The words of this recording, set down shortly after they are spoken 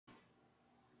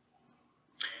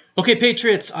Okay,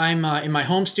 Patriots, I'm in my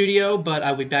home studio, but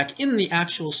I'll be back in the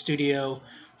actual studio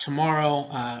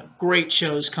tomorrow. Great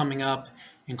shows coming up,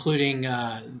 including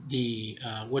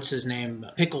what's his name,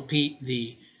 Pickle Pete,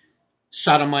 the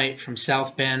sodomite from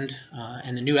South Bend,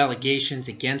 and the new allegations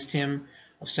against him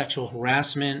of sexual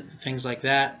harassment, things like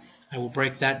that. I will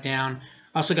break that down.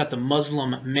 I also got the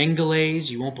Muslim Mengele's.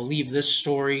 You won't believe this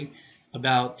story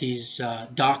about these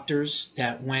doctors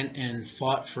that went and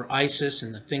fought for ISIS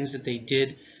and the things that they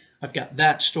did. I've got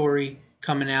that story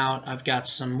coming out. I've got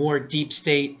some more deep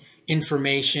state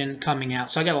information coming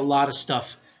out. So I got a lot of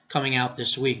stuff coming out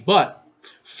this week. But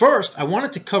first, I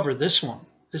wanted to cover this one.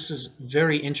 This is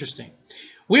very interesting.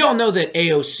 We all know that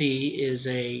AOC is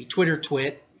a Twitter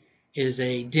twit, is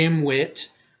a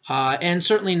dim-wit, and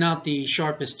certainly not the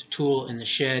sharpest tool in the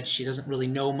shed. She doesn't really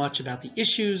know much about the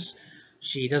issues.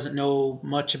 She doesn't know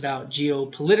much about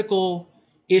geopolitical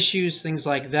issues, things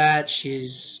like that.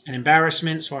 She's an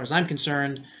embarrassment, as far as I'm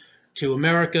concerned, to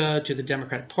America, to the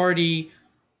Democratic Party,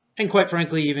 and quite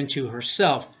frankly, even to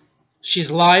herself. She's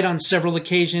lied on several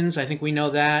occasions. I think we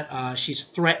know that. She's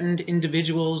threatened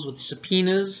individuals with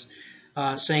subpoenas,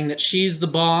 saying that she's the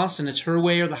boss and it's her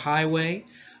way or the highway.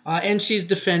 And she's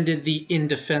defended the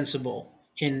indefensible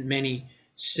in many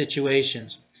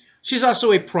situations. She's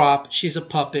also a prop. She's a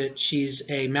puppet. She's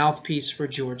a mouthpiece for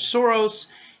George Soros.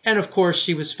 And of course,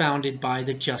 she was founded by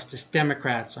the Justice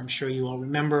Democrats. I'm sure you all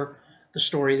remember the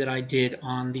story that I did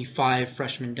on the 5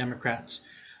 freshman Democrats.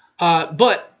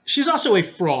 But she's also a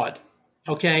fraud,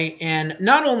 okay? And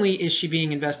not only is she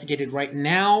being investigated right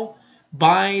now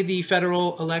by the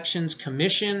Federal Elections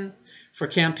Commission for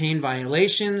campaign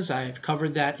violations. I've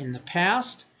covered that in the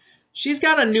past. She's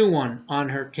got a new one on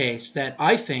her case that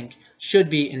I think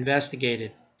should be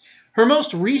investigated. Her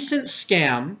most recent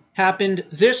scam happened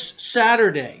this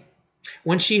Saturday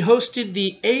when she hosted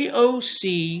the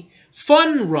AOC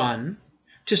Fun Run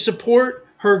to support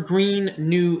her Green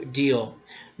New Deal.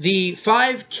 The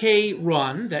 5K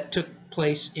run that took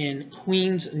place in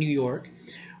Queens, New York,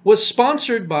 was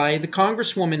sponsored by the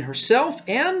Congresswoman herself,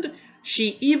 and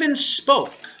she even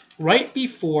spoke right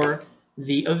before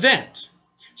the event,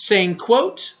 saying,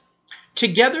 quote,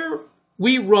 "Together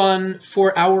we run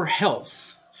for our health.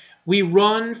 We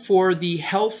run for the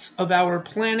health of our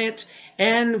planet,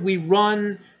 and we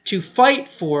run to fight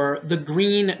for the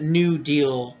Green New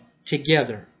Deal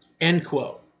together," end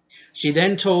quote. She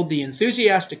then told the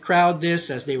enthusiastic crowd this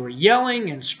as they were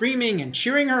yelling and screaming and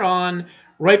cheering her on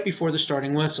right before the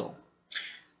starting whistle.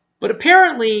 But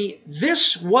apparently,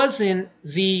 this wasn't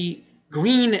the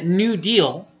Green New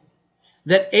Deal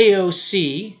that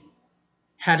AOC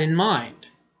had in mind.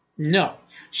 No,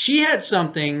 she had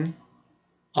something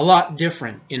a lot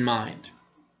different in mind.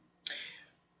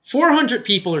 400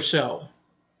 people or so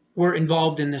were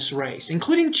involved in this race,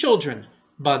 including children,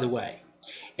 by the way.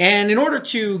 And in order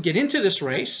to get into this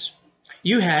race,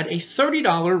 you had a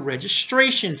 $30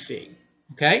 registration fee,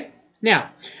 okay?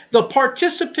 Now, the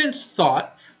participants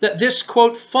thought that this,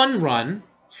 quote, fun run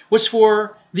was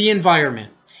for the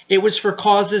environment. It was for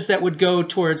causes that would go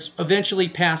towards eventually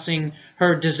passing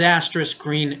her disastrous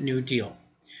Green New Deal.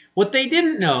 What they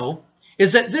didn't know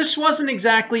is that this wasn't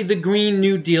exactly the Green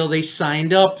New Deal they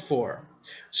signed up for.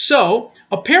 So,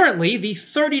 apparently, the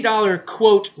 $30,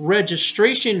 quote,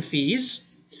 registration fees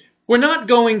were not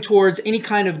going towards any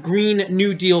kind of Green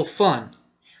New Deal fund.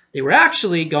 They were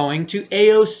actually going to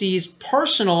AOC's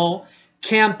personal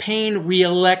campaign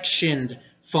re-election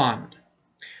fund.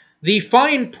 The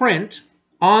fine print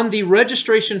on the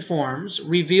registration forms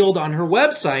revealed on her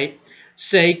website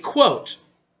say, quote,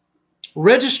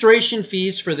 "Registration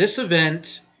fees for this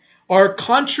event are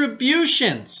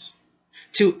contributions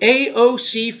to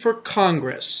AOC for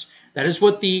Congress." That is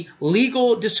what the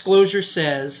legal disclosure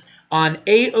says on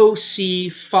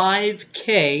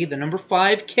AOC5K, the number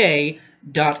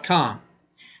 5K.com.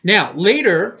 Now,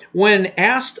 later, when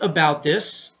asked about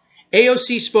this,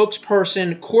 AOC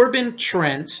spokesperson Corbin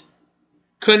Trent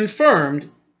confirmed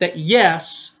that,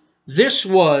 yes, this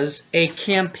was a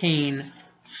campaign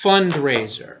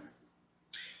fundraiser.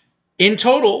 In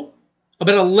total,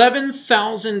 about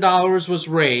 $11,000 was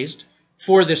raised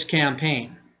for this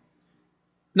campaign.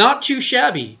 Not too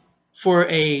shabby for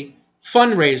a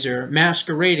fundraiser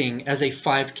masquerading as a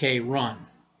 5K run.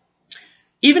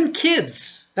 Even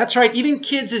kids, that's right, even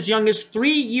kids as young as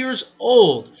 3 years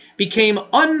old became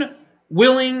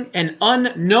unwilling and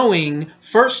unknowing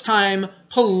first-time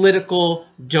political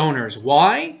donors.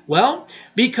 Why? Well,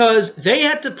 because they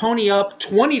had to pony up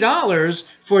 $20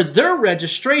 for their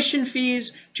registration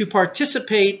fees to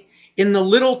participate in the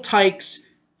Little Tykes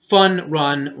Fun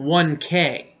Run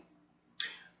 1K.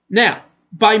 Now,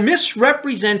 by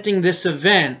misrepresenting this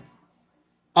event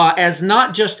as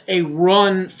not just a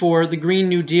run for the Green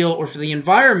New Deal or for the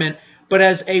environment, but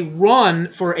as a run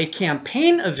for a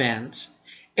campaign event,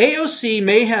 AOC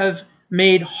may have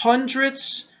made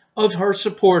hundreds of her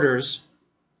supporters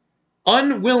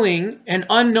unwilling and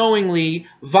unknowingly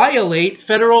violate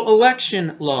federal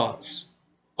election laws,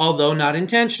 although not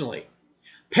intentionally.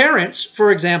 Parents,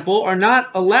 for example, are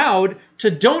not allowed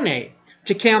to donate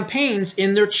to campaigns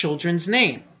in their children's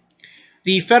name.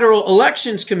 The Federal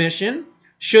Elections Commission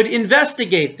should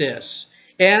investigate this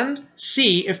and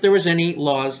see if there was any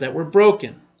laws that were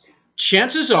broken.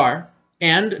 Chances are,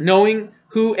 and knowing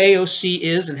who AOC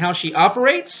is and how she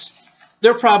operates,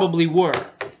 there probably were.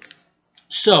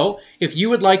 So, if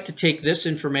you would like to take this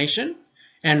information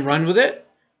and run with it,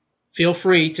 feel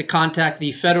free to contact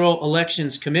the Federal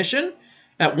Elections Commission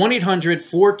at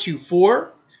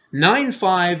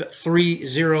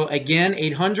 1-800-424-9530. Again,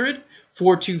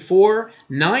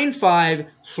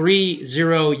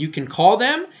 800-424-9530. You can call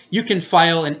them. You can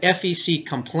file an FEC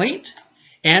complaint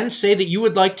and say that you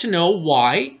would like to know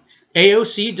why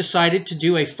AOC decided to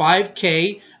do a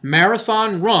 5K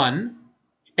marathon run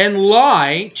and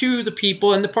lie to the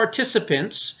people and the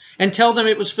participants and tell them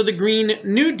it was for the Green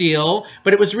New Deal,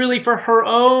 but it was really for her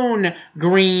own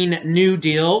Green New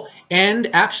Deal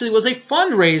and actually was a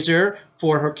fundraiser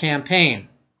for her campaign.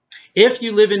 If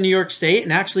you live in New York State,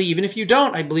 and actually even if you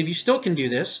don't, I believe you still can do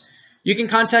this, you can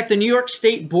contact the New York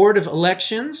State Board of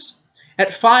Elections at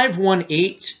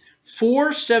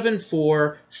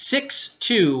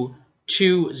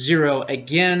 518-474-6220.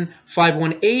 Again,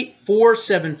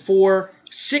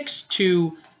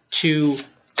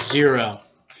 518-474-6220.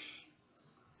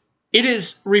 It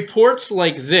is reports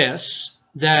like this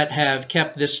that have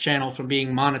kept this channel from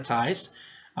being monetized.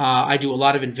 I do a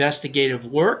lot of investigative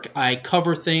work. I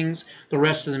cover things the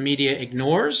rest of the media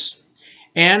ignores.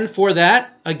 And for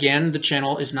that, again, the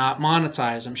channel is not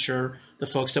monetized. I'm sure the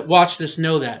folks that watch this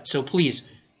know that. So please,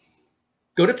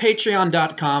 go to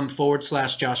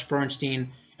patreon.com/Josh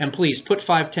Bernstein, and please put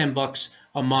 $5-10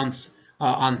 a month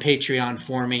on Patreon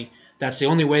for me. That's the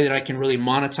only way that I can really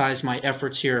monetize my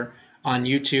efforts here on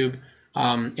YouTube.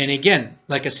 And again,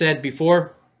 like I said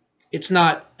before, it's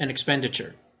not an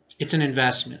expenditure. It's an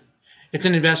investment. It's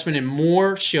an investment in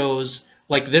more shows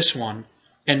like this one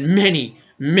and many,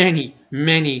 many,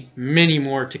 many, many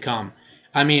more to come.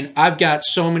 I mean, I've got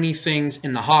so many things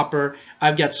in the hopper.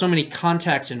 I've got so many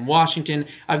contacts in Washington.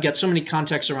 I've got so many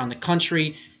contacts around the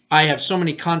country. I have so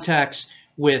many contacts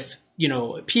with,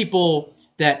 people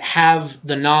that have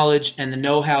the knowledge and the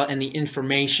know-how and the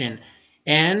information.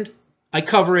 And I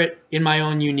cover it in my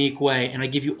own unique way. And I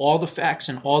give you all the facts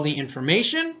and all the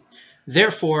information.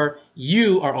 Therefore,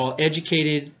 you are all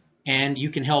educated and you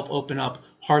can help open up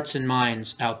hearts and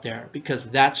minds out there, because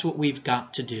that's what we've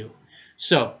got to do.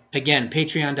 So again,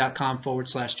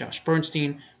 patreon.com/Josh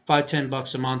Bernstein,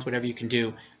 $5-10 a month, whatever you can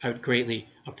do. I would greatly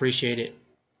appreciate it.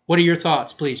 What are your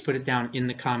thoughts? Please put it down in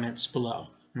the comments below,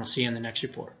 and I'll see you in the next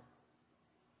report.